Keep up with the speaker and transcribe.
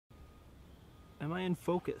Am I in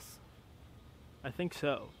focus? I think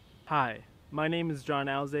so. Hi, my name is John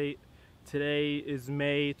Alzate. Today is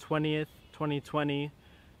May 20th, 2020,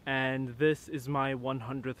 and this is my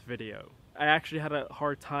 100th video. I actually had a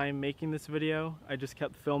hard time making this video. I just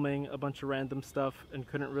kept filming a bunch of random stuff and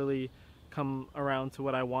couldn't really come around to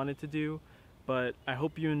what I wanted to do, but I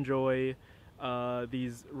hope you enjoy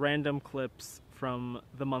these random clips from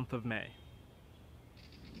the month of May.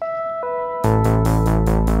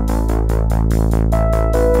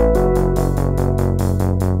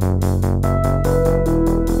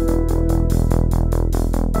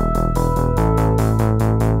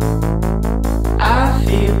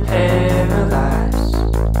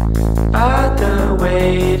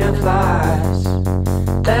 Lies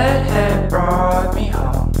that had brought me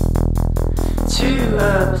home to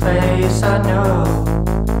a place I know.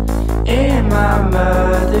 In my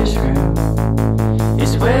mother's room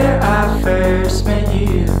is where I first met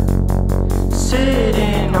you.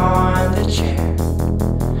 Sitting on the chair,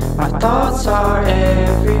 my thoughts are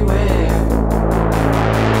everywhere.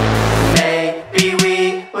 Maybe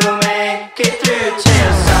we will make it through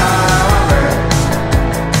till summer.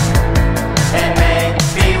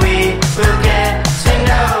 We'll get to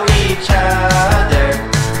know each other.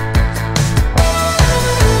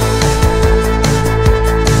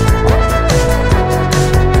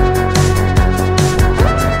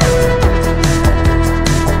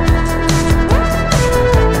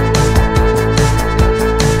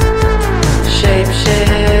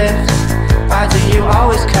 Shapeshift, why do you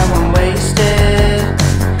always come unwasted?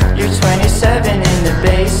 You're 27 in the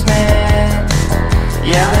basement,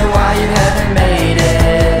 yelling why you haven't made it.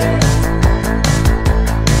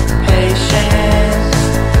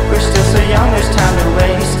 There's time to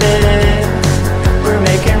waste it. We're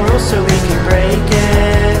making rules so we can break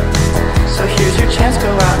it. So here's your chance, go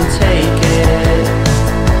out and take it.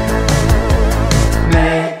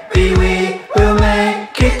 Maybe we will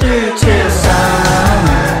make it through till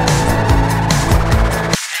summer.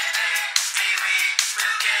 Maybe we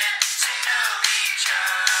will get to know each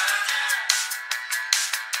other.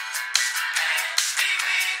 Maybe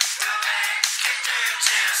we will make it through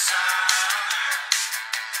till summer.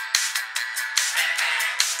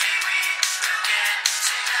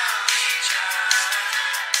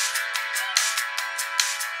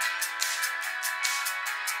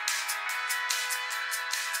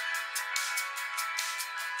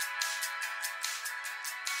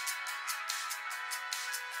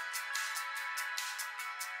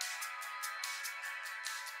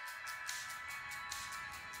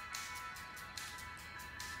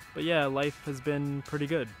 But yeah, life has been pretty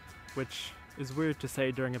good, which is weird to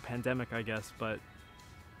say during a pandemic, I guess, but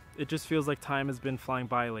it just feels like time has been flying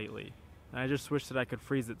by lately, and I just wish that I could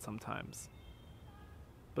freeze it sometimes.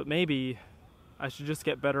 But maybe I should just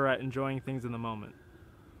get better at enjoying things in the moment,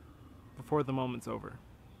 before the moment's over.